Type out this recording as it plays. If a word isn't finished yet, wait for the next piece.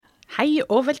Hei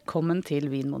og velkommen til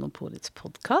Vinmonopolets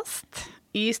podcast.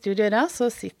 I studio I dag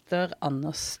så sitter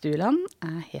Anders Stuland,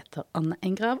 jeg heter Anne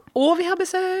Engrav, og vi har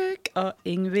besøk av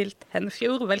Ingvild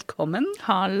Tennfjord. Velkommen.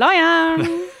 Hallo igjen!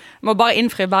 Må bare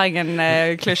innfri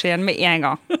Bergen-klisjeen med en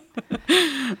gang.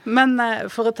 Men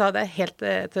for å ta det helt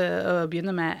til å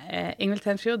begynne med, Ingvild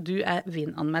Tennfjord, du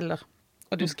vinanmelder,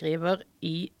 og du skriver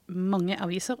I mange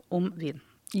aviser om vin.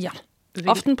 Ja.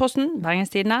 Aftenposten,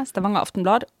 Bergenstidene, Stavanger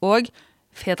Aftenblad og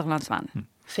Fedrelandsvennen.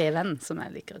 Fevenn, som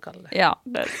jeg liker å kalle det. Ja.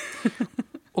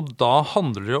 Og da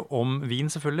handler det jo om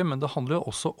vin selvfølgelig, men det handler jo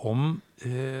også om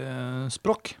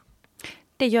språk.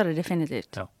 Det gjør det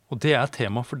definitivt. Ja. Og det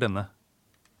tema for denne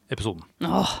episoden.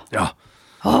 Ja.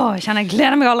 Jeg kjenner jeg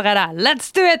gleder meg allerede.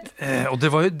 Let's do it! Og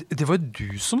det var jo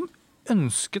du som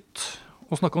ønsket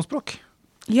å snakke om språk.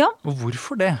 Ja. Og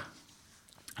hvorfor det?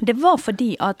 Det var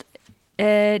fordi at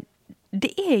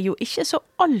det jo ikke så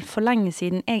alt for lenge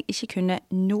siden jeg ikke kunne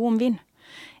noe om vin.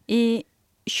 I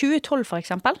 2012 for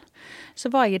eksempel,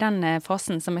 så var jeg I den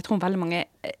fasen som jeg tror veldig mange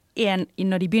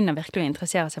når de begynner virkelig å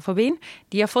interessere seg for vin.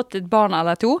 De har fått et barn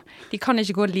eller to, de kan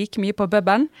ikke gå like mye på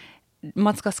puben.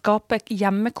 Man skal skape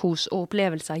hjemmekos og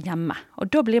opplevelser hjemme.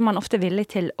 Og da blir man ofte villig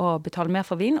til å betale mer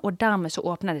for vin, og dermed så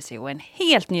åpner det seg jo en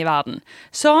helt ny verden,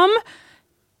 som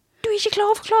du ikke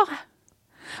klarer å forklare.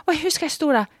 Og jeg husker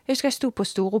jeg sto på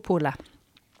Storopolet.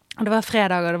 Og det var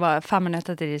fredag, og det var 5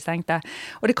 minutter til de stengte.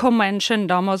 Og det kommer en skjønn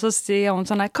dame, og så sier hun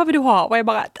sånn, hva vil du ha? Og jeg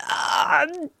bare,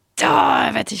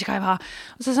 jeg vet ikke hva jeg vil ha.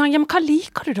 Og så sa hun, ja, men hva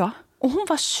liker du da? Og hun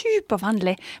var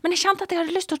supervennlig, men jeg kjente at jeg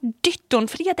hadde lyst til å dytte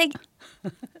henne, fordi at jeg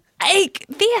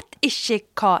vet ikke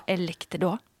hva jeg likte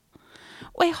da.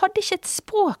 Og jeg hadde ikke et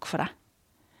språk for det.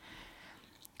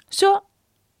 Så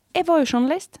jeg var jo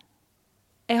journalist.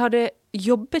 Jeg hadde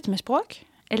jobbet med språk.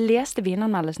 Jeg leste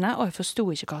vinanmeldelsene, og jeg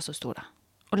forstod ikke hva som stod der.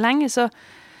 Og lenge så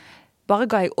bare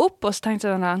ga jeg opp, og så tenkte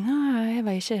jeg jeg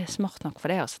var ikke smart nok for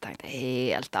det, og så tenkte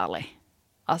jeg helt ærlig.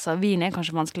 Altså, vin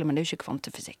kanskje vanskelig, men det jo ikke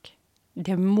kvantefysikk.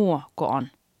 Det må gå an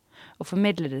å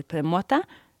formidle det på en måte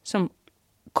som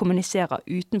kommuniserer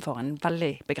utenfor en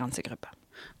veldig begrenset gruppe.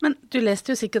 Men du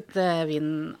leste jo sikkert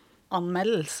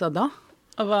vinanmeldelser da,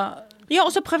 og Ja,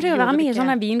 og så prøvde jeg å være med I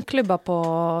sånne vinklubber på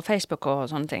Facebook og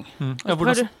sånne ting. Ja,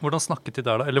 hvordan snakket de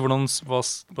der da? Eller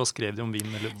hva skrev de om vin?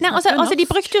 Eller? Nei, altså de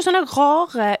brukte jo sånne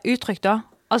rare uttrykk da.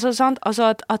 Altså, sant?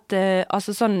 Altså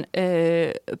altså sånn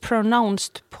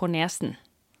pronounced på nesen,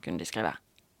 kunne de skrive.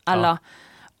 Eller,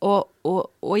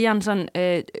 og igjen sånn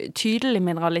tydelig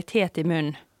mineralitet I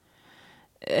munnen.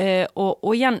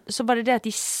 Og igjen så var det det at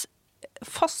de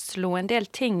fastslo en del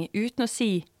ting uten å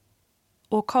si,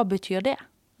 og hva betyr det?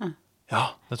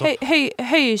 Ja,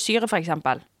 høy syre for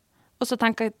eksempel. Og så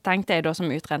tenkte jeg da som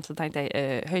utrent, så tenkte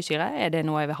jeg, høy syre, det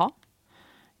noe jeg vil ha?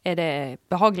 Det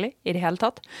behagelig I det hele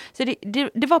tatt? Så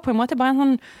det var på en måte bare en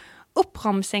sånn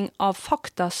oppramsing av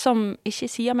fakta som ikke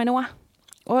sier meg noe.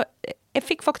 Og jeg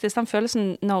fikk faktisk den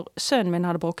følelsen når sønnen min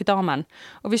hadde brukket armen,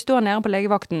 og vi står nede på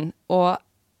legevakten, og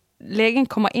legen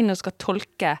kommer inn og skal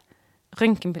tolke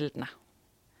røntgenbildene.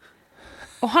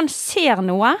 Og han ser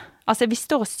noe. Altså, vi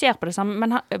står og ser på det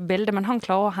samme bildet, men han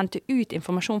klarer å hente ut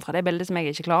informasjon fra det bildet som jeg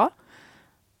ikke klarer.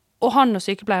 Og han og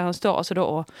sykepleieren står altså da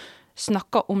og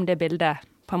snakker om det bildet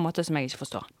på en måte som jeg ikke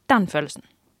forstår. Den følelsen.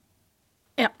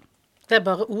 Ja, det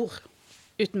bare ord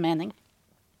uten mening.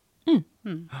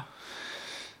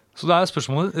 Så det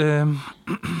spørsmålet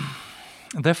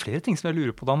det flere ting som jeg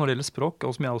lurer på da når det gjelder språk,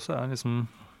 og som jeg også liksom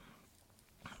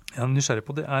nysgjerrig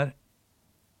på, det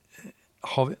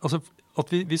har vi, altså, at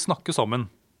vi snakker sammen,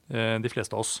 de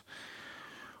fleste av oss.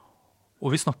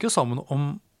 Og vi snakker jo sammen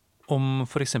om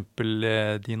for eksempel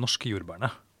de norske jordbærene.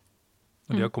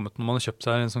 Når de har kommet, når man har kjøpt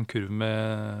seg en sånn kurv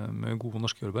med gode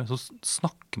norske jordbær, så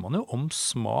snakker man jo om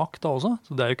smak da også.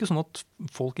 Så det jo ikke sånn at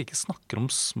folk ikke snakker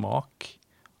om smak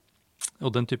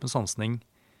og den typen sansning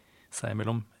seg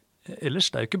imellom.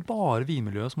 Ellers, det jo ikke bare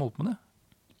vinmiljøet som holder på med det.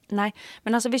 Nei,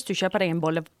 men altså hvis du kjøper deg en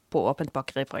bolle på åpent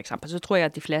bakeri for eksempel, så tror jeg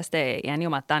at de fleste enige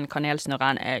om at den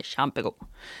kanelsnurren kjempegod.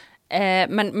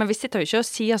 Men vi sitter jo ikke og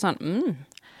sier sånn,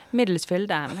 middels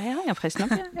fylde, ja, frisk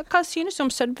nok. Hva synes du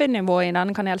om sødvenivået I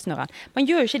denne kanelsnurren? Man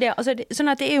gjør jo ikke det. Altså,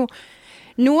 sånn at det jo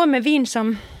noe med vin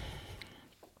som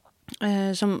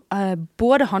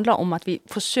både handler om at vi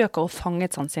forsøker å fange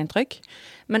et sanseinntrykk,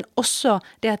 men også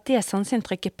det at det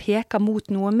sanseinntrykket peker mot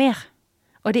noe mer.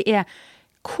 Og det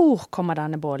hvor kommer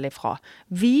denne bollen ifra?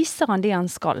 Viser han det han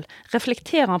skal?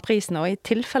 Reflekterer han prisen? Og I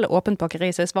tilfelle åpent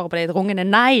bakeri, så svaret på det et rungende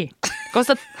nei. Det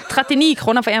koster 39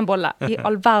 kroner for en bolle. I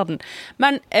all verden.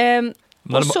 Men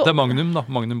Også, det Magnum da,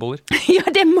 Magnumboller. Ja,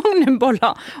 det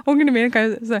Magnumboller. Ungene mine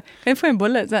kan jeg få en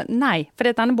bolle? Så, nei, for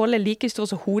denne bollen like stor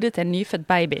som hodet til en nyfødt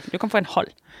baby. Du kan få en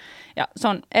halv. Ja,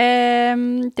 sånn.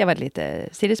 Det var et lite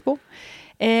sidespor.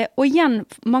 Og igjen,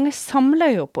 mange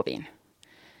samler jo på vin.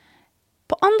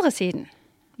 På andre siden,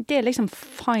 det liksom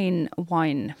fine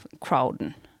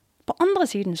wine-crowden. På andre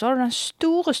siden så har du den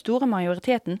store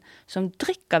majoriteten som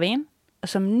drikker vin,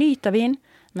 som nyter vin,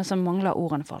 men som mangler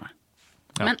ordene for det.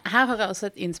 Ja. Men her har jeg også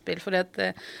et innspill, fordi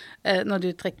at når du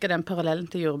trekker den parallellen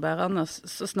til jordbærene,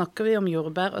 så snakker vi om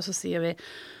jordbær, og så sier vi,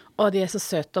 de så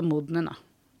søte og modne nå.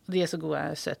 De så gode,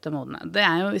 søte og modne. Det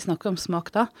jo, vi snakker om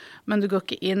smak da, men du går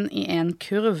ikke inn i en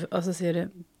kurv, og så sier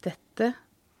du, dette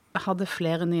hadde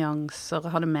flere nyanser,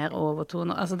 hadde mer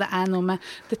overtoner. Altså det noe med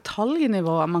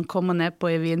detaljnivået man kommer ned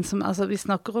på i vin, som, altså vi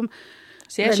snakker om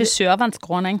så ikke sørvensk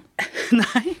gråning.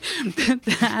 Nei,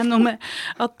 det noe med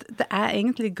at det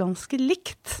egentlig ganske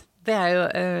likt. Det jo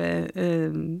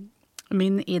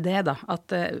min idé da,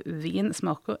 at vin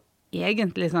smaker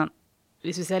egentlig sånn,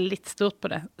 hvis vi ser litt stort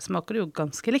på det, smaker det jo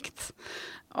ganske likt.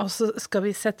 Og så skal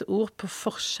vi sette ord på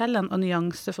forskjellen og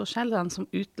nyanseforskjellene som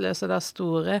utløser da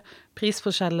store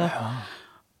prisforskjeller. Ja.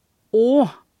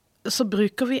 Og så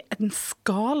bruker vi en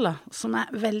skala som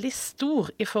veldig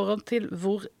stor i forhold til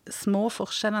hvor små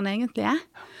forskjellene egentlig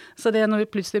Så det når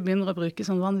vi plutselig begynner å bruke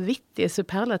sånn vanvittige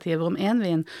superlativer om en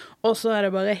vin, og så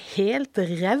det bare helt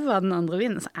rev av den andre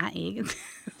vinen, så egentlig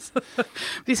så,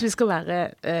 hvis vi skal være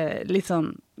litt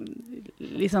sånn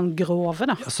grove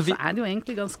da, ja, så det jo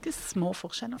egentlig ganske små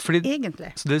forskjeller, egentlig.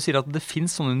 Så det sier at det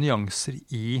finnes sånne nyanser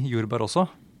i jordbær også,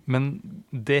 men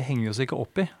det henger vi oss ikke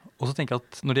opp i. Og så tenker jeg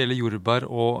at når det gjelder jordbær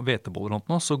og hveteboller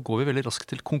nå, så går vi veldig raskt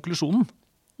til konklusjonen.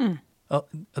 Ja,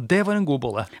 det var en god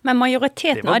bolle. Men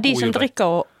majoriteten av de som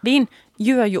drikker vin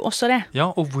gjør jo også det. Ja,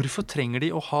 og hvorfor trenger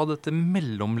de å ha dette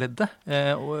mellomleddet,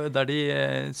 der de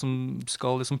som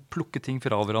skal liksom plukke ting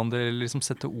fra hverandre, eller liksom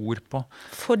sette ord på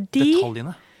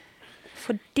detaljene?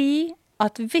 Fordi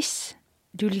at hvis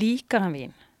du liker en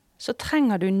vin, så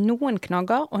trenger du noen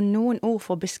knagger og noen ord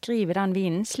for å beskrive den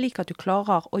vinen, slik at du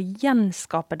klarer å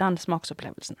gjenskape den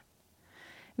smaksopplevelsen.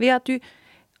 Ved at du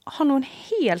har noen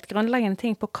helt grunnleggende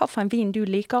ting på hva for en vin du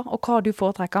liker, og hva du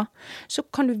foretrekker, så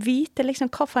kan du vite liksom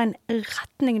hva for en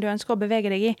retning du ønsker å bevege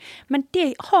deg i. Men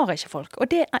det har ikke folk, og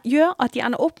det gjør at de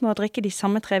ender opp med å drikke de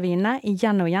samme 3 vinene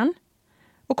igjen og igjen.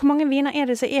 Og hvor mange viner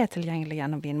det som tilgjengelig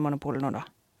gjennom Vinmonopolet nå da?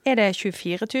 Det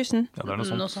 24 000? Ja, det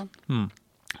noe sånt.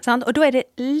 Sånn? Og da det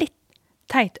litt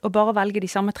teit å bare velge de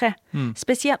samme 3.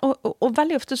 Spesielt, og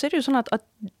veldig ofte så det jo sånn at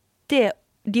det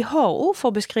de har ord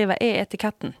for å beskrive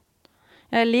etiketten.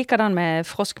 Jeg liker den med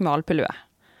frosk med alpelue.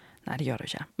 Nei, det gjør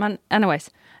det ikke. Men anyways,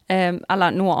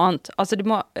 eller noe annet. Altså du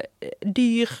må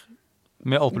dyr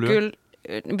med alpelue. Gull,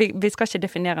 vi skal ikke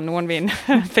definere noen vin,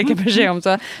 fikk jeg beskjed om.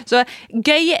 Så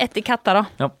gøye etiketter da.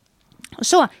 Ja.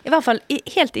 Så, i hvert fall,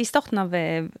 helt i starten av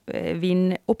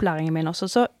vinopplæringen min også,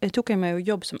 så tok jeg meg jo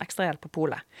jobb som ekstrahjelp på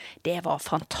polet. Det var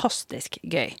fantastisk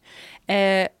gøy.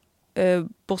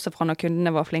 Bortsett fra når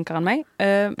kundene var flinkere enn meg.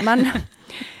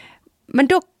 Men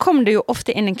da kom det jo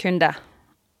ofte inn en kunde.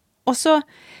 Og så,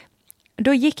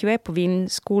 da gikk jo jeg på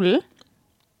vinskolen,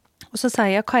 og så sa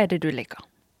jeg, hva det du liker?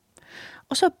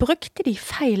 Og så brukte de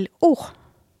feil ord.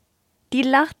 De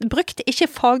brukte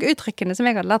ikke faguttrykkene som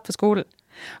jeg hadde lært på skolen.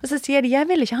 Og så sier de, jeg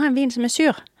vil ikke ha en vin som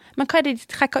sur. Men hva det de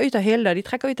trekker ut av hylda? De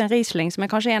trekker ut en Riesling, som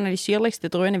kanskje en av de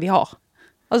syrligste druene vi har.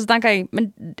 Og så tenker jeg,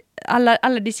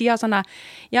 eller de sier sånn der,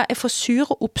 ja, jeg får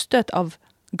sure oppstøt av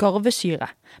garvesyre.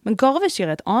 Men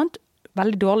garvesyre et annet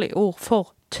veldig dårlig ord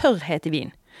for tørrhet i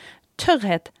vin.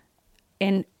 Tørrhet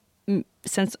en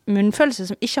munnfølelse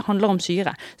som ikke handler om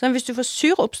syre. Så hvis du får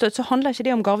sure oppstøt, så handler ikke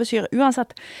det om garvesyre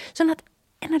uansett. Sånn at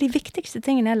en av de viktigste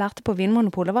tingene jeg lærte på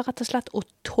Vinmonopolet var rett og slett å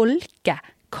tolke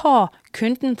hva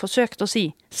kunden forsøkte å si,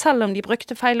 selv om de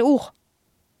brukte feil ord.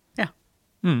 Ja.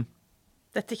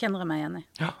 Dette kjenner jeg meg igjen i.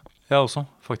 Ja, jeg også,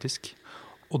 faktisk.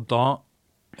 Og da,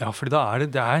 ja, fordi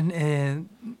da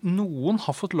noen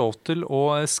har fått lov til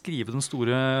å skrive den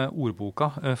store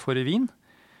ordboka for vin,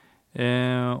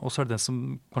 og så det den som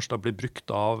kanskje da blir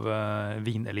brukt av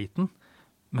vineliten,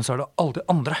 men så det alle de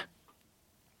andre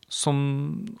som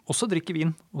også drikker vin,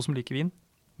 og som liker vin,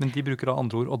 men de bruker da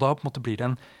andre ord, og da på en måte blir det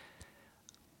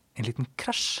en liten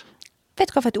krasj. Vet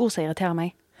du hva for et ord som irriterer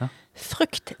meg? Ja.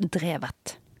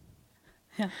 Fruktdrevet.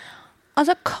 Ja.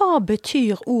 Altså, hva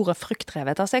betyr ordet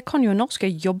fruktdrevet? Altså, jeg kan jo norsk,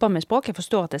 jeg jobber med språk, jeg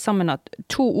forstår at det sammen at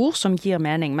 2 ord som gir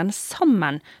mening, men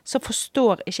sammen så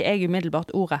forstår ikke jeg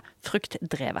umiddelbart ordet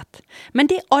fruktdrevet.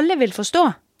 Men det alle vil forstå,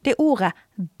 det ordet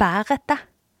bærete.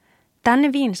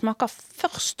 Denne vinen smaker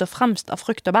først og fremst av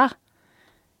frukt og bær,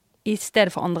 i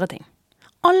stedet for andre ting.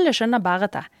 Alle skjønner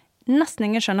bærete, nesten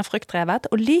ingen skjønner fruktdrevet,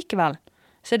 og likevel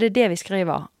så det vi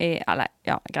skriver eller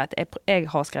ja, greit, jeg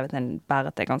har skrevet en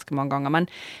bærete ganske mange ganger, men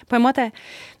på en måte,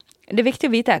 det er viktig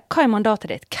å vite, hva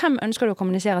mandatet ditt? Hvem ønsker du å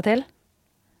kommunisere til?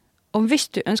 Og hvis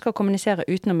du ønsker å kommunisere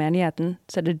utenom menigheten,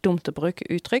 så det dumt å bruke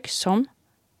uttrykk som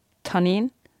tannin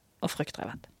og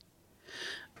fruktdrevet.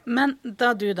 Men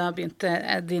da du da begynte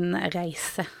din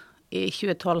reise i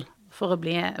 2012 for å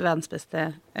bli verdens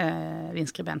beste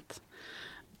vinskribent,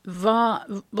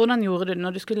 hvordan gjorde du det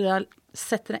når du skulle da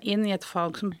sette deg inn i et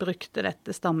fag som brukte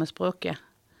dette stammespråket?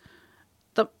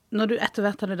 Når du etter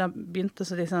hvert hadde da begynt å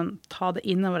liksom, ta det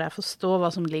innover deg, forstå hva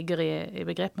som ligger i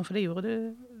begrepene, for det gjorde du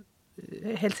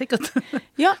helt sikkert.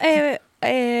 Ja,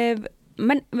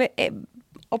 men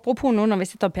apropos nå når vi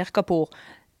sitter og pirker på ord,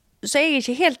 så er jeg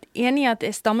ikke helt enig i at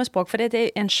det er stammespråk, for det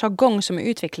er en jargong som er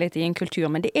utviklet i en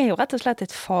kultur, men det er jo rett og slett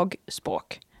et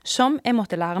fagspråk som jeg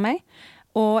måtte lære meg.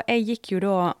 Og jeg gikk jo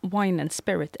da Wine and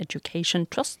Spirit Education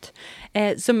Trust,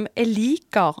 som jeg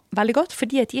liker veldig godt,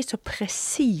 fordi at de er så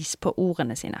presis på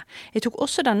ordene sine. Jeg tok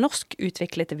også den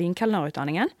norskutviklede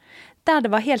vinkelnerutdanningen, der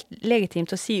det var helt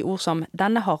legitimt å si ord som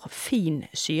 «denne har fin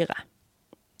syre».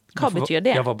 Hva betyr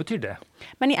det? Ja, hva betyr det?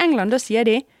 Men i England da sier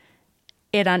de,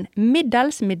 er den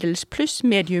middels pluss,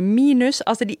 medium minus,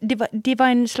 altså de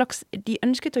var en slags, de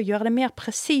ønsket å gjøre det mer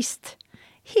presist.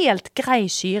 Helt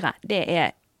grei syre, det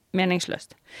er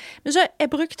meningsløst. Men så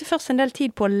jeg brukte først en del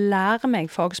tid på å lære meg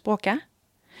fagspråket,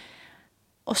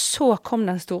 og så kom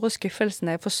den store skuffelsen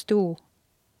da jeg forstod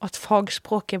at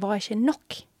fagspråket var ikke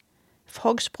nok.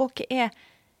 Fagspråket er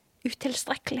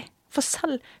utilstrekkelig. For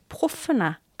selv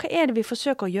proffene, hva er det vi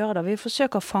forsøker å gjøre da? Vi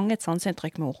forsøker å fange et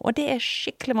sanseinntrykk med ord, og det er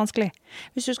skikkelig vanskelig.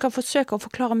 Hvis du skal forsøke å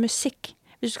forklare musikk,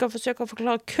 hvis du skal forsøke å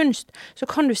forklare kunst, så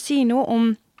kan du si noe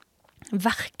om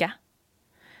verket,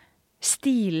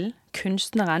 stilen,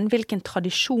 kunstneren, hvilken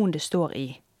tradisjon det står i.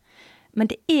 Men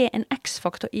det er en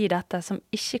X-faktor i dette som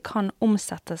ikke kan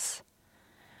omsettes.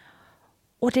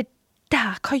 Og det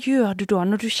der, hva gjør du da?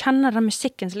 Når du kjenner den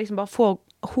musikken som liksom bare får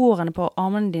hårene på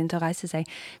armene dine til å reise seg,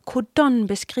 hvordan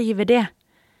beskrive det?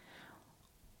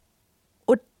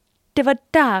 Og det var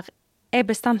der jeg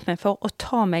bestemte meg for å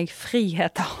ta meg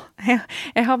friheter.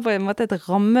 Jeg har på en måte et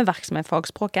rammeverk som er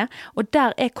fagspråket, og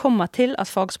der jeg kommer til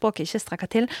at fagspråket ikke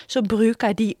strekker til, så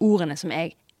bruker jeg de ordene som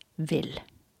jeg vil.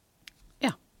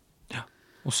 Ja. Ja,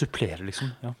 og supplerer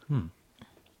liksom. Ja.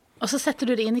 Og så setter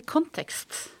du det inn i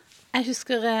kontekst. Jeg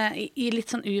husker i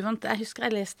litt sånn uvant, jeg husker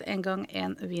jeg leste en gang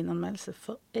en vinanmeldelse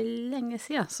for lenge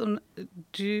siden, som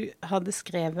du hadde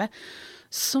skrevet,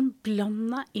 som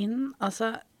blandet inn,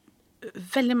 altså,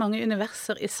 veldig mange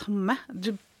universer i samme.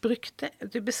 Du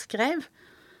beskrev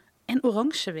en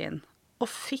oransjevin og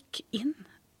fikk inn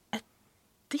et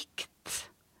dikt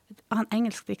av en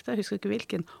engelsk dikter, jeg husker ikke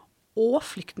hvilken, og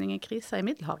flyktningekrisa i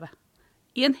Middelhavet.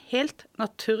 I en helt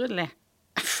naturlig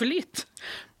flyt.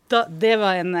 Det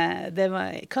var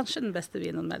kanskje den beste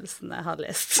vinanmeldelsen jeg har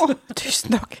lest.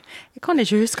 Tusen takk. Jeg kan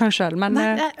ikke huske den selv, men...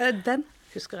 Nei, den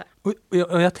husker jeg.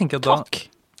 Og jeg tenker at da... Takk.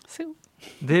 Så.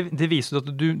 Det viser at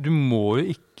du må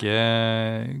jo ikke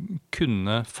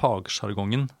kunne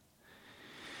fagsjargongen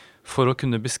for å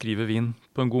kunne beskrive vin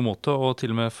på en god måte, og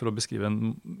til og med for å beskrive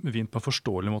en vin på en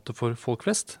forståelig måte for folk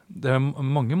flest. Det er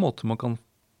mange måter man kan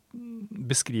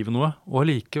beskrive noe, og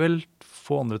likevel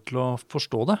få andre til å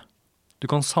forstå det. Du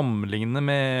kan sammenligne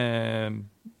med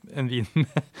en vin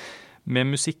med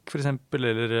musikk, for eksempel,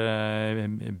 eller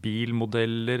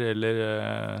bilmodeller, eller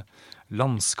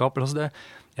landskap. Altså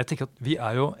jeg tenker at vi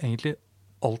er jo egentlig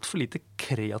alt for lite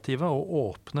kreative og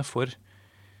åpne for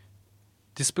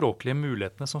de språklige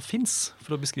mulighetene som finnes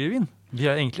for å beskrive vin. Vi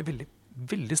er egentlig veldig,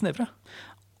 veldig snevre.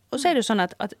 Og så er det sånn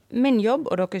at min jobb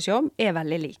og deres jobb er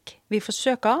veldig lik. Vi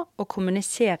forsøker å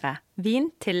kommunisere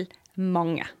vin til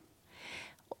mange.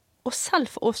 Og selv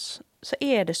for oss så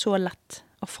er det så lett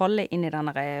å falle inn i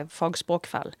denne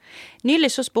fagspråkfellen.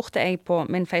 Nylig så spurte jeg på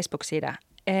min Facebook-side,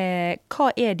 hva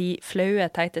er de flaue,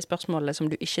 teite spørsmålene som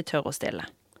du ikke tør å stille?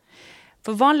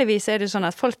 For vanligvis er det sånn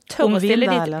at folk tør å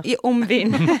stille om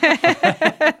vin.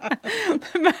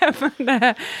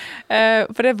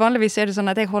 For vanligvis er det sånn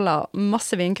at jeg holder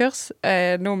masse vinkurs.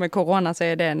 Nå med korona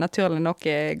så er det naturlig nok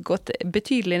gått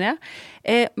betydelig ned.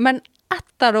 Men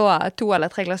etter da 2 eller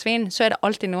 3 glass vin, så er det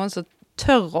alltid noen som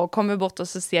tør å komme bort, og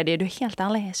så sier de, du er helt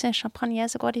ærlig, jeg synes champagne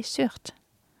så går det surt.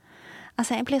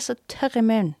 Altså, jeg blir så tørr i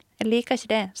munnen. Jeg liker ikke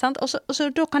det, sant? Og så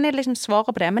da kan jeg liksom svare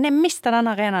på det, men jeg mister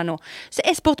den arenaen nå. Så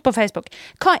jeg spurte på Facebook,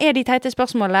 hva er de teite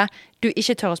spørsmålene du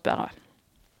ikke tør å spørre?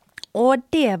 Og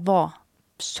det var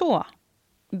så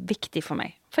viktig for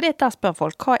meg. For der spør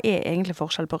folk, hva er egentlig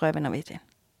forskjell på rødvin og hvitvin?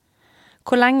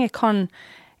 Hvor lenge kan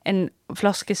en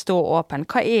flaske stå åpen?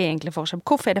 Hva er egentlig forskjell?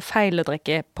 Hvorfor er det feil å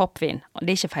drikke pappvin? Og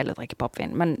det er ikke feil å drikke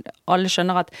pappvin, men alle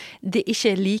skjønner at det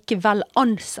ikke er like vel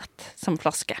ansett som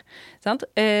flaske. Sant?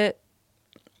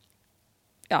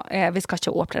 vi skal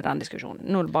ikke åpne den diskusjonen.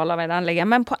 Nå bare lar vi den ligge.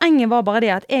 Men poenget var bare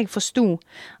det at jeg forstod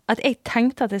at jeg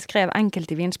tenkte at jeg skrev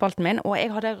enkelt i vinspalten min, og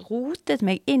jeg hadde rotet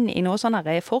meg inn i noe sånn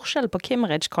her forskjell på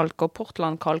Kimmeridge-kalk og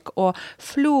Portland-kalk og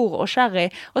flor og sherry,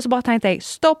 og så bare tenkte jeg,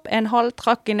 stopp en halv,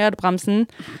 trakk i nødbremsen.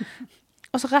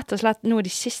 Og så rett og slett nå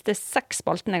de siste 6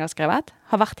 spaltene jeg har skrevet,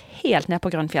 har vært helt ned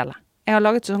på Grønnfjellet. Jeg har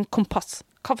laget sånn kompass.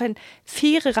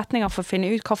 4 retninger for å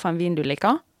finne ut hva for en vin du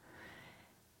liker.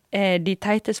 De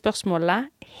teite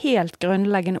spørsmålene, helt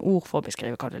grunnleggende ord for å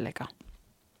beskrive hva du liker.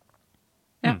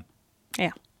 Ja.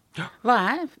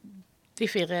 Hva de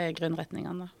 4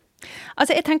 grunnretningene?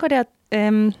 Altså, jeg tenker det at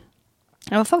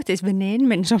det var faktisk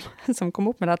venninnen min som kom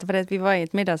opp med dette, fordi vi var i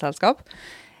et middagsselskap.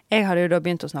 Jeg hadde jo da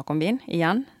begynt å snakke om vin,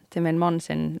 igjen, til min mann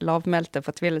sin lavmælte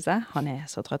fortvilelse. Han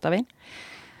så trøtt av vin.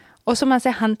 Og så mens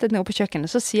jeg hentet den opp på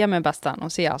kjøkkenet, så sier min bestevenn,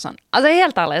 og sier sånn, altså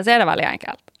helt ærlig, så det veldig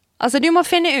enkelt. Altså, du må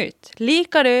finne ut,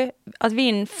 liker du at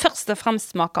vinen først og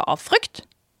fremst smaker av frukt,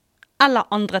 eller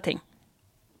andre ting?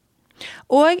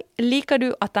 Og liker du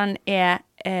at den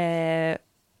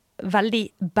veldig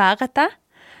bærete,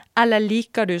 eller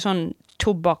liker du sånn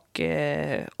tobakk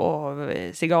og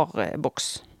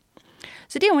sigarboks?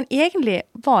 Så det hun egentlig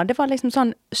var, det var liksom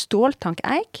sånn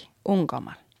ståltankeik, ung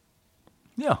gammel.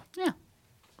 Ja,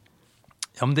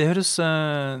 men det høres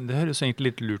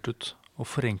egentlig litt lurt ut, å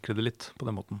forenkle det litt på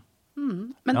den måten.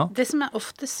 Men det som jeg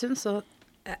ofte synes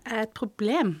et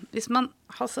problem, hvis man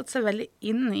har satt seg veldig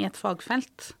inn i et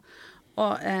fagfelt,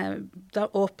 og da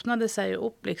åpner det seg jo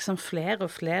opp liksom flere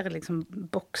og flere liksom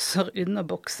bokser under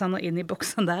boksene og inni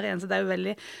boksene der igjen, så det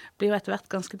blir jo etter hvert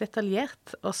ganske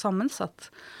detaljert og sammensatt.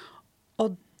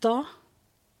 Og da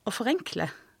å forenkle,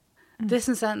 det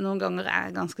synes jeg noen ganger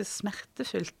ganske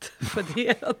smertefullt, fordi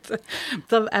at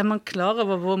da man klar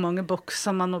over hvor mange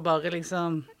bokser man må bare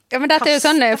liksom Ja, men dette jo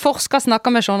sånn, forsker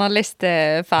snakker med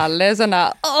journalistfell, sånn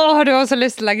der, du har så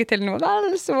lyst til å legge til noe,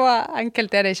 vel, så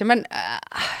enkelt det ikke, men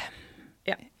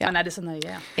men det så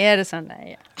nøye, det så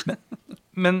nøye?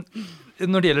 Men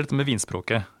når det gjelder dette med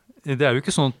vinspråket, det jo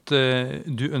ikke sånn at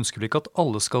du ønsker ikke at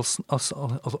alle skal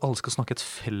snakke et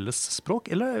felles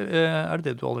språk, eller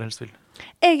det du aller helst vil?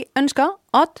 Jeg ønsker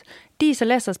at de som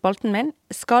leser spalten min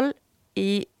skal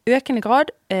i økende grad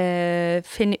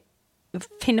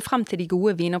finne frem til de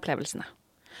gode vinopplevelsene.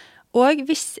 Og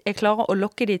hvis jeg klarer å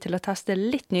lokke de til å teste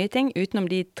litt nye ting, utenom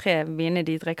de 3 vinene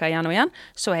de drikker igjen og igjen,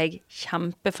 så jeg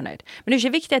kjempefornøyd. Men det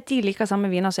ikke viktig at de liker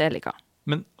samme viner som jeg liker.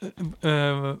 Men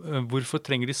hvorfor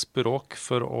trenger de språk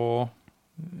for å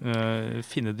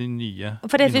finne de nye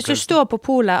Fordi hvis du står på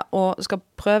polet og skal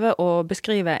prøve å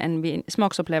beskrive en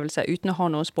smaksopplevelse uten å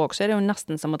ha noe språk, så det jo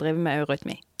nesten som å drive med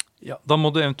eurytmi. Ja, da må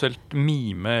du eventuelt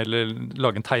mime eller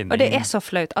lage en tegning. Og det så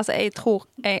flaut. Altså, jeg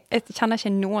kjenner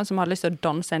ikke noen som har lyst til å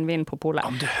danse en vin på polet.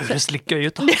 Ja, men det høres litt gøy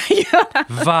ut da.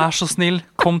 Vær så snill,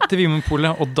 kom til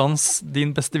Vinmonopolet og dans din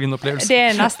beste vinopplevelse.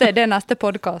 Det neste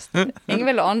podcast.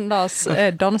 Ingvild og Anders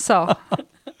danser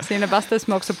sine beste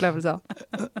smaksopplevelser.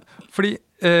 Fordi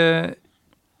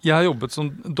jeg har jobbet som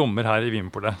dommer her i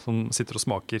Vinmonopolet, som sitter og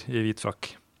smaker i hvit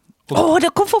frakk.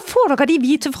 Hvorfor får dere de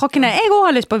hvite frakkene? Jeg også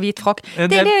har lyst på hvit frakk.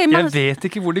 Jeg vet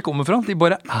ikke hvor de kommer fra, de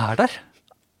bare der.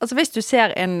 Altså hvis du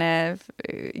ser en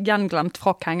gjenglemt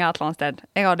frakk henge et eller annet sted,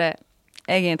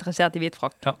 jeg interessert i hvit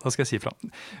frakk. Ja, da skal jeg si fra.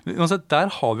 Uansett,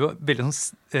 der har vi jo veldig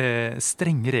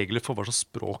strenge regler for hva slags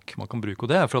språk man kan bruke,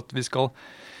 og det for at vi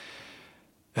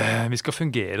skal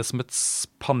fungere som et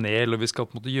panel, og vi skal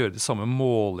på en måte gjøre de samme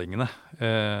målingene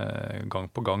gang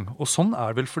på gang. Og sånn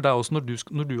det vel for deg også når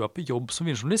du på jobb som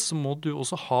vinjournalist, så må du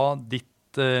også ha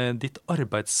ditt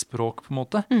arbeidsspråk på en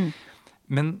måte.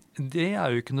 Men det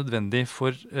jo ikke nødvendig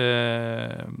for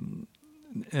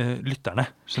lytterne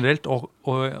generelt,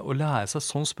 å lære seg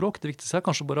sånn språk. Det viktigste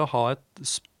kanskje bare å ha et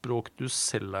språk du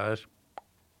selv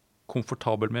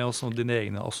komfortabel med, og så dine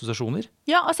egne assosiasjoner.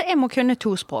 Ja, altså jeg må kunne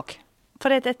 2 språk. For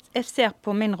jeg ser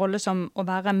på min rolle som å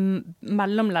være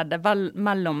mellomleddet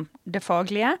mellom det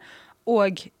faglige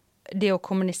og det å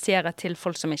kommunisere til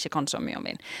folk som ikke kan så mye om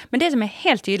vin. Men det som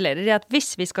helt tydelig, det at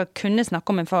hvis vi skal kunne snakke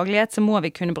om en faglighet, så må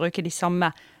vi kunne bruke de samme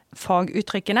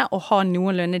faguttrykkene og ha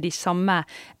noenlunde de samme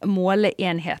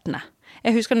måleenhetene.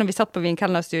 Jeg husker når vi satt på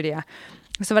vinkelnerstudiet,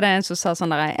 så var det en som sa sånn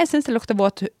der, jeg synes det lukter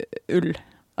våt ull.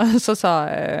 Og så sa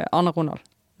Arne Ronald,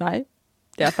 nei,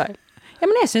 det feil. Ja,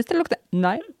 men jeg synes det lukter,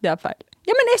 nei, det feil.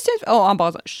 Ja, men jeg synes, og han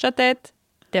bare sa, shut it,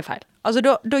 det feil. Altså,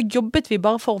 da jobbet vi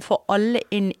bare for å få alle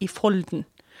inn i folden.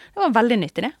 Det var veldig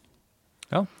nyttig, det.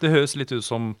 Ja, det høres litt ut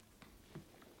som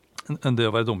enn det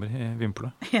å være dommer i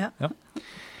Vinmonopolet.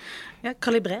 Ja,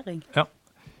 kalibrering. Ja.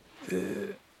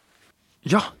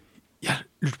 Ja, jeg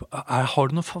lurer på,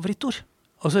 har du noen favorittord?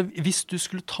 Altså, hvis du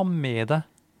skulle ta med deg,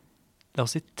 la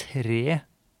oss si 3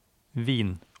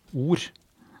 vinord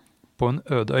på en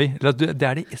øde øy. Eller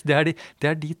det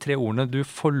er de 3 ordene du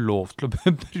får lov til å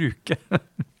bruke.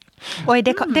 Oi,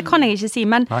 det kan jeg ikke si,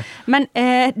 men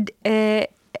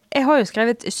jeg har jo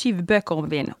skrevet 7 bøker om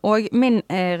vin, og min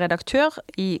redaktør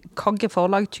i Kagge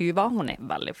forlag, Tuva, hun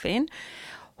veldig fin.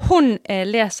 Hun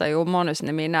leser jo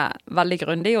manusene mine veldig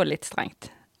grundig og litt strengt.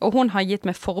 Og hun har gitt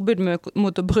meg forbud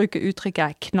mot å bruke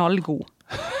uttrykket knallgod.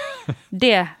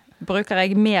 Det bruker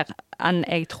jeg mer enn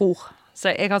jeg tror. Så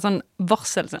jeg har sånn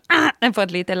varsel, jeg får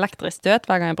et lite elektrisk støt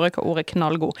hver gang jeg bruker ordet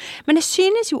knallgod. Men jeg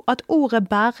synes jo at ordet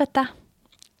bærete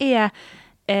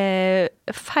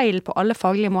feil på alle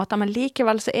faglige måter, men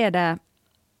likevel så det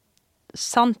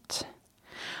sant.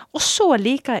 Og så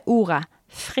liker jeg ordet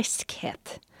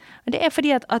friskhet. Det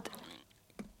fordi at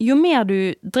jo mer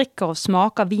du drikker og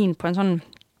smaker vin på en sånn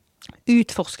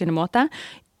utforskende måte,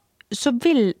 så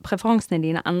vil preferansene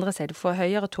dine endre seg. Du får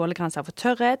høyere tålegrenser for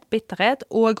tørrhet, bitterhet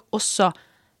og også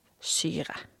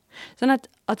syre. Sånn at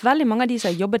veldig mange av de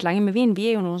som har jobbet lenge med vin,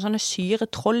 vi jo noen sånne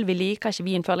syretroll. Vi liker ikke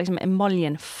vin før liksom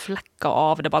emaljen flekker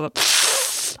av. Det bare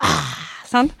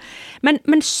sånn.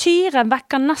 Men syre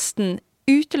vekker nesten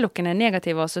utelukkende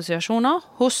negative assosiasjoner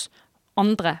hos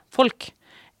andre folk.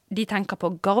 De tenker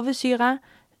på garvesyre,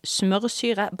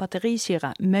 smørsyre,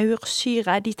 batterisyre,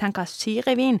 maursyre. De tenker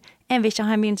syre i vin. Jeg vil ikke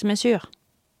ha en vin som sur.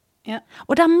 Ja.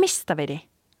 Og der mister vi de.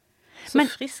 Så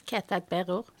friskhet et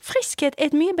bedre ord? Friskhet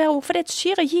et mye bedre ord, for det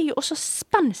syre gir jo også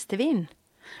spenst til vin.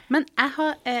 Men jeg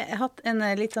har hatt en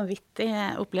litt sånn vittig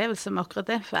opplevelse med akkurat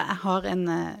det, for jeg har en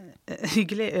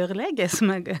hyggelig ørelege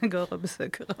som jeg går og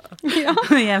besøker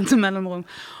jevnt mellomrom.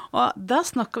 Og da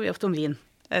snakker vi ofte om vin.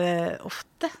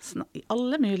 Ofte, i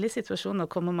alle mulige situasjoner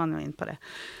kommer man jo inn på det.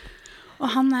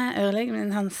 Og han ørelegen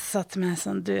min, han sa til meg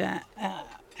sånn, du,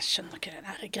 jeg skjønner ikke det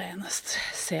der greiene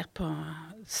ser på,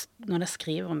 når dere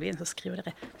skriver om vin, så skriver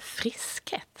dere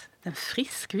friskhet. Det en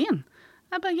frisk vin.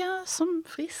 Jeg bare, ja, som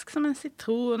frisk, som en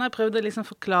sitron. Jeg prøvde å liksom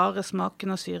forklare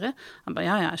smaken og syre. Han bare,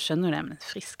 ja, jeg skjønner det, men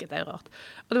friskhet jo rart.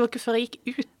 Og det var ikke før jeg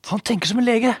gikk ut. Han tenker som en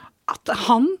lege. At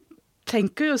han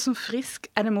tenker jo som frisk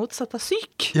det motsatt av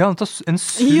syk. Ja, han tar en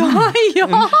sur. Ja!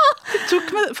 Det tok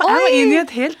meg, for jeg var inne i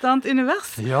et helt annet univers.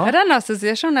 Ja. Den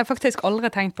assosiasjonen har jeg faktisk aldri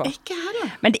tenkt på. Ikke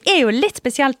heller. Men det jo litt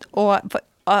spesielt å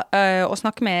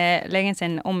snakke med legen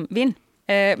sin om vin.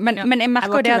 Men jeg merker jo det at... Jeg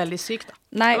var ikke veldig syk da.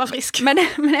 Nei, jeg var frisk. Men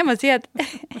jeg må si at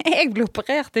jeg ble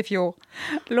operert i fjor.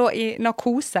 Lå i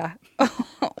narkose.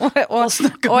 Og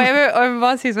jeg vil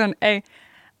bare si sånn, jeg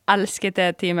elsket det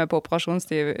teamet på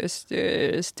operasjonsstue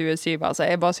 7. Altså,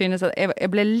 jeg bare synes at jeg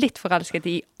ble litt forelsket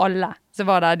i alle som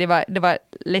var der. Det var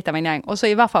litt av en gjeng. Og så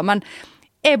i hvert fall, men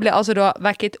jeg ble altså da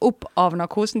vekket opp av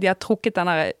narkosen. De har trukket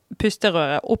denne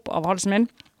pusterøret opp av halsen min.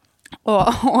 Og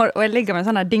jeg ligger med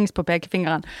en sånn dings på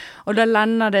pekefingeren. Og da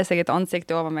lender det seg et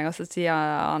ansikt over meg, og så sier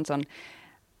han sånn,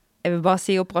 jeg vil bare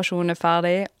si operasjonen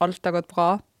ferdig, alt har gått bra.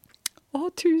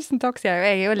 Tusen takk, sier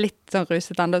jeg. Jeg jo litt sånn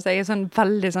ruset enda, så jeg sånn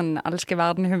veldig sånn elsker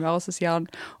verden-humør, og så sier han,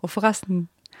 og forresten,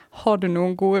 har du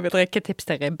noen gode drikketips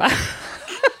til ribbe?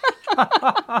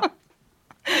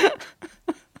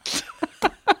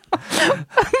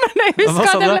 Men jeg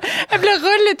husker at jeg ble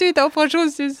rullet ut av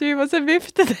operasjonsstue 7, og så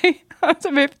viftet jeg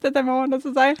med hånden, og så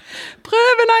sa jeg,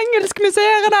 prøv en engelsk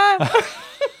museerne!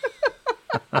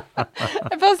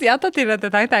 Jeg først i ettertid at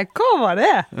jeg tenkte, hva var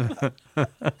det?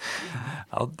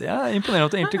 Ja, det imponerende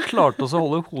at du egentlig klarte å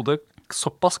holde hodet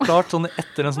såpass klart sånn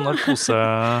etter en sånn narkose.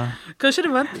 Kanskje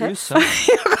det var en test?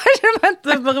 Ja, kanskje det var en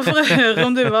test. Bare for å høre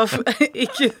om du var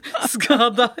ikke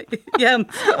skadet igjen.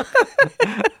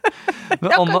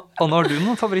 Men Anna, har du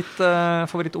noen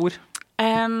favorittord?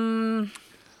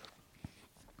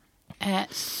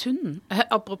 Sunn,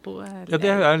 apropos ja,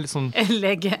 det litt sånn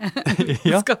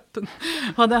legeskapen.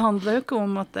 Og det handler jo ikke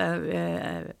om at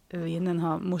vinen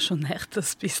har mosjonert og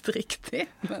spist riktig,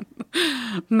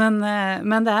 men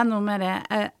det noe med det.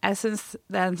 Jeg synes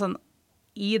det en sånn,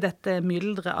 i dette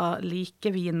myldret av like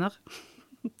viner,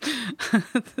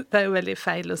 det jo veldig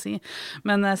feil å si,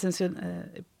 men jeg synes jo,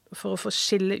 for å få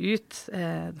skille ut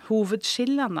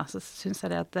hovedskillene, så synes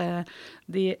jeg det at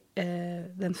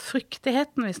den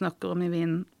fruktigheten vi snakker om i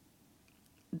vinen,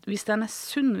 hvis den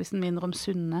sunn, hvis den minner om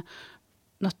sunne,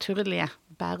 naturlige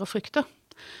bær og frukter,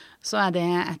 så det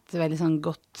et veldig sånn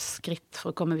godt skritt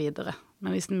for å komme videre.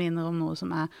 Men hvis den minner om noe som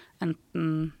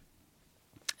enten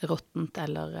råttent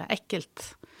eller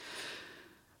ekkelt,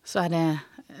 så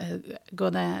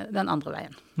går det den andre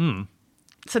veien.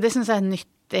 Så det synes jeg nyttig.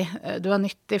 Det var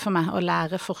nyttig for meg å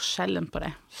lære forskjellen på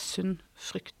det. Sunn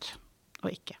frukt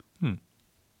og ikke.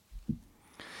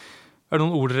 Det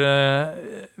noen ord dere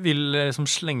vil liksom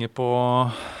slenge på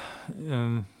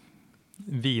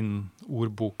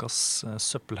vinordbokas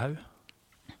søppelhaug?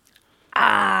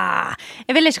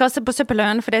 Jeg vil ikke kaste på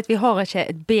søppelhøyen, fordi vi har ikke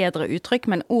et bedre uttrykk,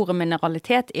 men ordet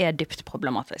mineralitet er dypt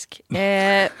problematisk.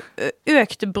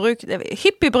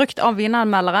 Hyppig brukt av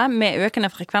vinanmeldere med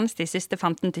økende frekvens de siste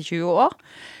 15-20 år.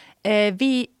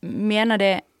 Vi mener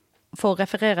det for å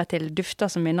referere til dufter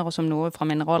som minner oss om noe fra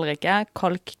mineralriket,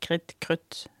 kalk, kritt,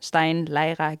 krutt, stein,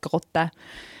 leire, grotte,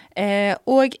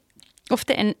 og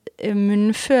ofte en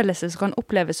munnfølelse som kan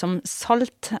oppleves som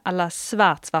salt eller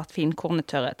svært, svært finkornet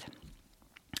tørret.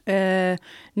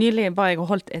 Nylig var jeg og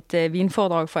holdt et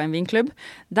vinforedrag for en vinklubb,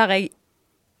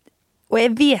 og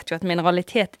jeg vet jo at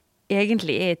mineralitet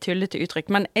egentlig er et tullete uttrykk,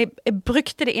 men jeg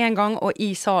brukte det en gang, og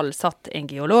i salen satt en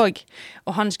geolog,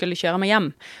 og han skulle kjøre meg hjem,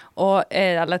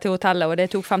 eller til hotellet, og det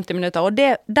tok 50 minutter, og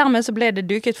dermed så ble det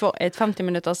duket for et 50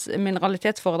 minutters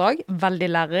mineralitetsforedrag, veldig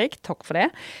lærerikt, takk for det,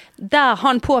 der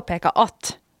han påpeker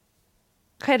at,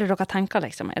 hva er det dere tenker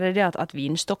liksom? Er det det at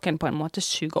vinstokken på en måte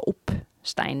suger opp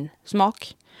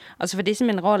steinsmak? Altså for disse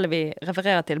mineraler vi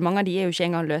refererer til, mange av de er jo ikke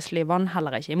engang løselig i vann,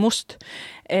 heller ikke i most.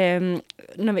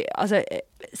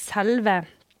 Selve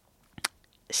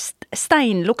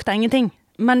stein lukter ingenting,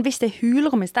 men hvis det er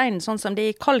hulrom i steinen, sånn som det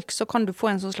er i kalk, så kan du få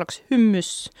en sånn slags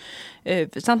hummus.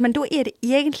 Men da er det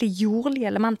egentlig jordlige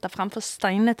elementer fremfor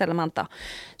steinete elementer.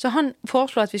 Så han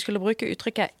foreslår at vi skulle bruke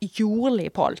uttrykket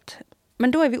jordlig på alt. Men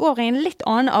da er vi over i en litt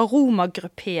annen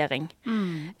aromagruppering.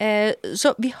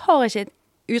 Så vi har ikke et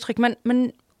uttrykk, men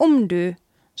om du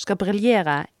skal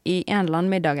briljere i en eller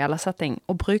annen middag eller setting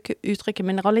og bruke uttrykket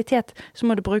mineralitet, så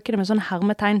må du bruke det med sånn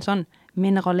hermetegn, sånn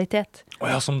mineralitet.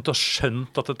 Som du har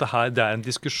skjønt at dette her, det er en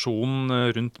diskusjon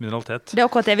rundt mineralitet. Det er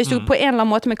akkurat det. Hvis du på en eller annen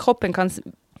måte med kroppen kan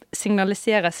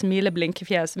signalisere smile,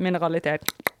 blinkefjes, mineralitet,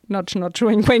 nudge, nudge,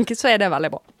 wink, wink, så er det veldig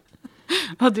bra.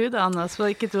 Og du da, Anders,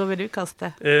 hvilket ord vil du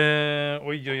kaste?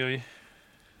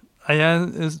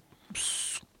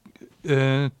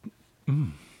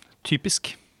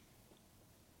 Typisk.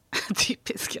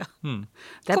 Typisk, ja.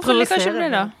 Det hvorfor liker ikke du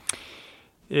det da?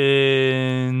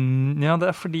 Det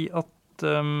er fordi at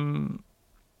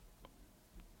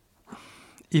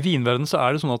i vinverdenen så er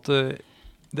det sånn at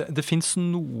det finnes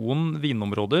noen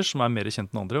vinområder som er mer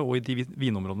kjent enn andre, og i de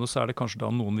vinområdene så er det kanskje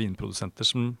da noen vinprodusenter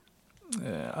som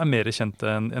er mer kjente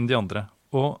enn de andre.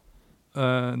 Og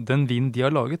den vinen de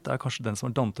har laget er kanskje den som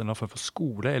har dannet en form for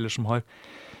skole, eller som har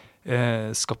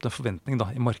skapt en forventning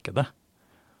da, i markedet.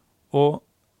 Og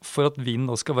for at vinen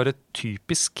da skal være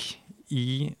typisk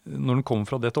når den kommer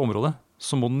fra dette området,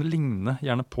 så må den ligne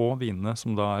gjerne på vinene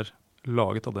som da er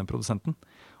laget av den produsenten.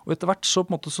 Og etter hvert så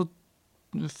på en måte så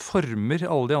former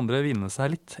alle de andre vinene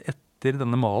seg litt etter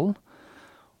denne malen.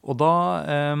 Og da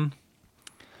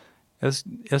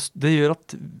det gjør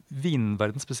at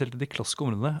vinverden, spesielt i de klassiske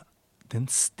områdene, den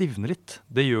stivner litt.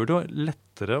 Det gjør det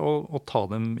lettere å ta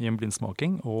dem i en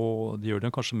blindsmaking, og det gjør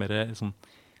det kanskje mer sånn,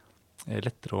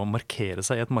 lettere å markere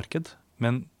seg i et marked,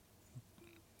 men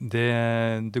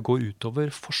det går utover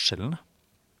forskjellene.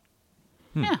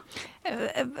 Ja,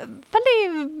 veldig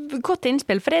godt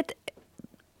innspill, for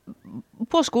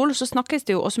på skolen så snakkes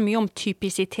det jo også mye om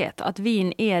typisitet, at vin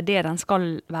er det den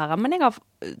skal være, men jeg har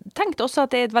tenkt også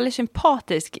at det er et veldig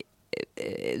sympatisk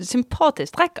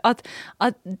trekk, at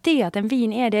det at en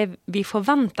vin er det vi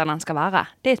forventer den skal være,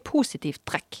 det er et positivt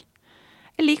trekk.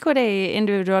 Jeg liker det i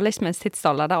individualismens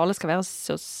tidsalder, der alle skal være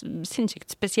så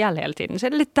sinnssykt spesielle hele tiden. Så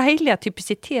er det litt deilig at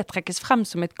typisitet trekkes frem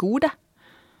som et gode.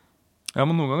 Ja,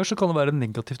 men noen ganger så kan det være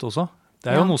negativt også. Det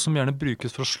er jo noe som gjerne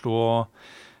brukes for å slå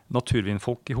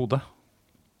naturvinfolk i hodet.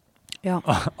 Ja.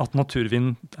 At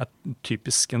naturvin er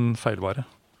typisk en feilvare.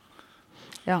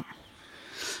 Ja,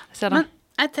 jeg ser det. Men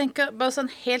jeg tenker bare sånn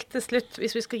helt til slutt,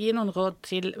 hvis vi skal gi noen råd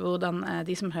til hvordan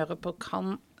de som hører på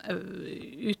kan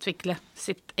utvikle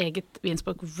sitt eget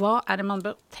vinspråk, hva er det man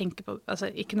bør tenke på?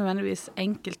 Altså ikke nødvendigvis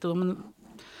enkeltord, men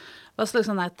hva slags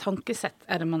sånn tankesett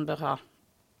er det man bør ha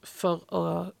for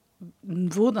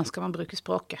hvordan skal man bruke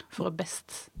språket for å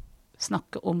best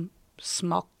snakke om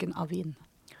smaken av vin?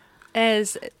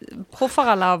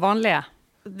 Proffer eller vanlige?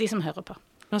 De som hører på.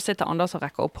 Nå sitter Anders og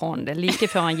rekker opp hånden. Det er like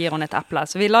før han gir henne et eple.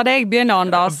 Så vi lar deg begynne,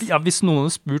 Anders. Ja, hvis noen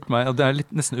hadde spurt meg, og det er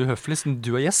litt nesten uhøflig siden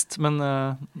du er gjest, men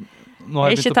nå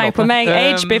har jeg ikke tenk på meg,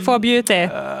 age before beauty.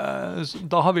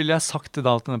 Da vil jeg sagt til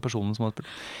denne personen som har spurt.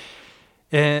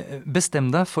 Bestem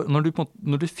deg for, når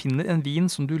du finner en vin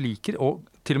som du liker, og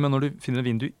til og med når du finner en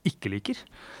vin du ikke liker,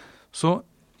 så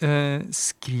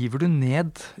skriver du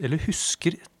ned, eller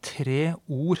husker 3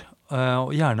 ord,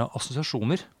 og gjerne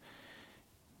assosiasjoner,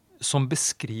 som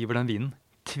beskriver den vinen.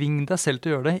 Tving deg selv til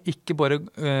å gjøre det, ikke bare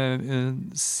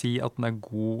si at den er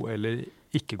god eller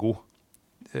ikke god.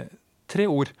 3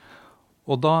 ord.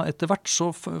 Og da etter hvert så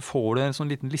får du en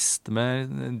sånn liten liste med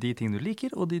de tingene du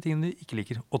liker, og de tingene du ikke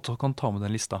liker. Og du kan ta med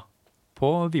den lista på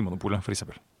Vinmonopolet, for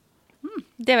eksempel.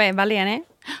 Det var jeg veldig enig i.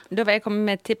 Da vil jeg komme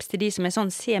med et tips til de som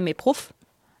sånn semiproff,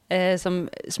 som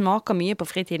smaker mye på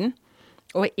fritiden,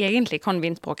 og egentlig kan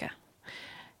vinspråket.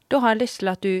 Da har jeg lyst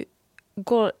til at du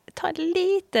tar et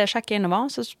lite sjekk innover,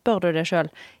 så spør du deg selv,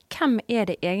 hvem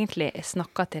det egentlig jeg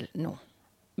snakker til nå?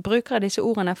 Bruker jeg disse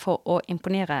ordene for å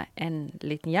imponere en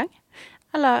liten gjeng?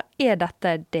 Eller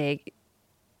dette det jeg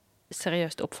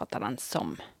seriøst oppfatter den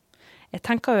som? Jeg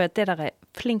tenker jo at det der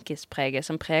flinkispreget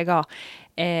som preger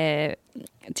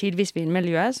tidvis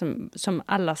vinmiljøet, som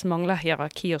ellers mangler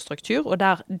hierarki og struktur, og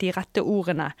der de rette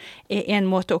ordene en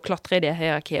måte å klatre i det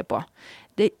hierarkiet på.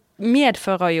 Det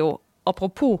medfører jo,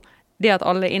 apropos det at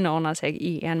alle innordner seg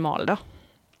i en mal, da.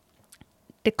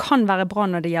 Det kan være bra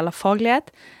når det gjelder faglighet,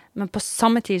 men på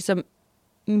samme tid så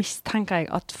mistenker jeg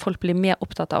at folk blir mer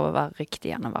opptatt av å være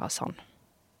riktig enn å være sann.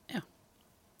 Ja.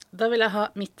 Da vil jeg ha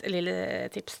mitt lille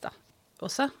tips da,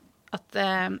 også. At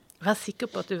vær sikker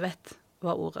på at du vet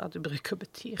hva ordet du bruker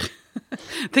betyr.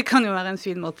 Det kan jo være en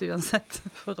fin måte uansett.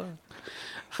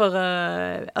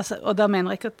 Altså, og da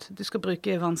mener jeg ikke at du skal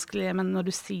bruke vanskelige, men når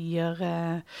du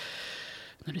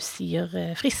sier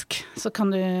frisk, så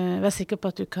kan du være sikker på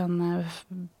at du kan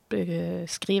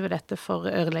skrive dette for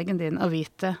ørelegen din og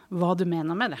vite hva du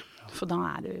mener med det. For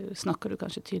da snakker du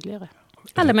kanskje tydeligere.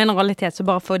 Eller med en realitet, så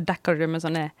bare fordekker du med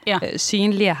sånne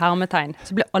synlige hermetegn.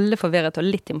 Så blir alle forvirret og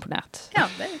litt imponert. Ja,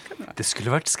 det kan det være. Det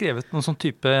skulle vært skrevet noen sånn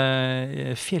type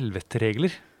fjellvettregler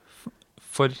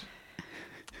for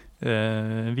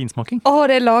vinsmaking.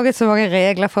 Det laget så mange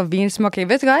regler for vinsmaking.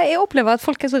 Vet du hva? Jeg opplever at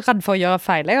folk så redd for å gjøre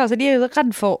feil. Altså, de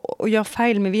redd for å gjøre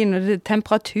feil med vin, og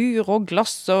temperatur og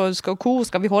glass, og hvor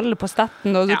skal vi holde på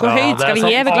stetten, og hvor høyt skal vi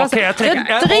heve glasset.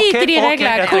 Drit i de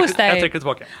reglene, kos deg. Jeg trekker det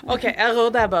tilbake. Ok, jeg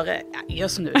råder deg bare, gjør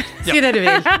som du vil. Si det du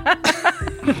vil.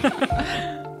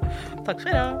 Takk for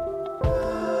i dag.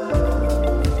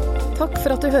 Takk for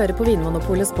at du hører på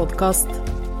Vinmonopolets podcast.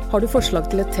 Har du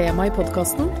forslag til et tema i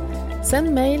podcasten?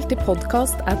 Send mail til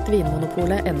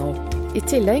podcast@vinmonopolet.no. I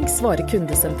tillegg svarer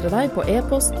kundesenteret deg på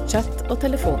e-post, chat og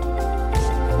telefon.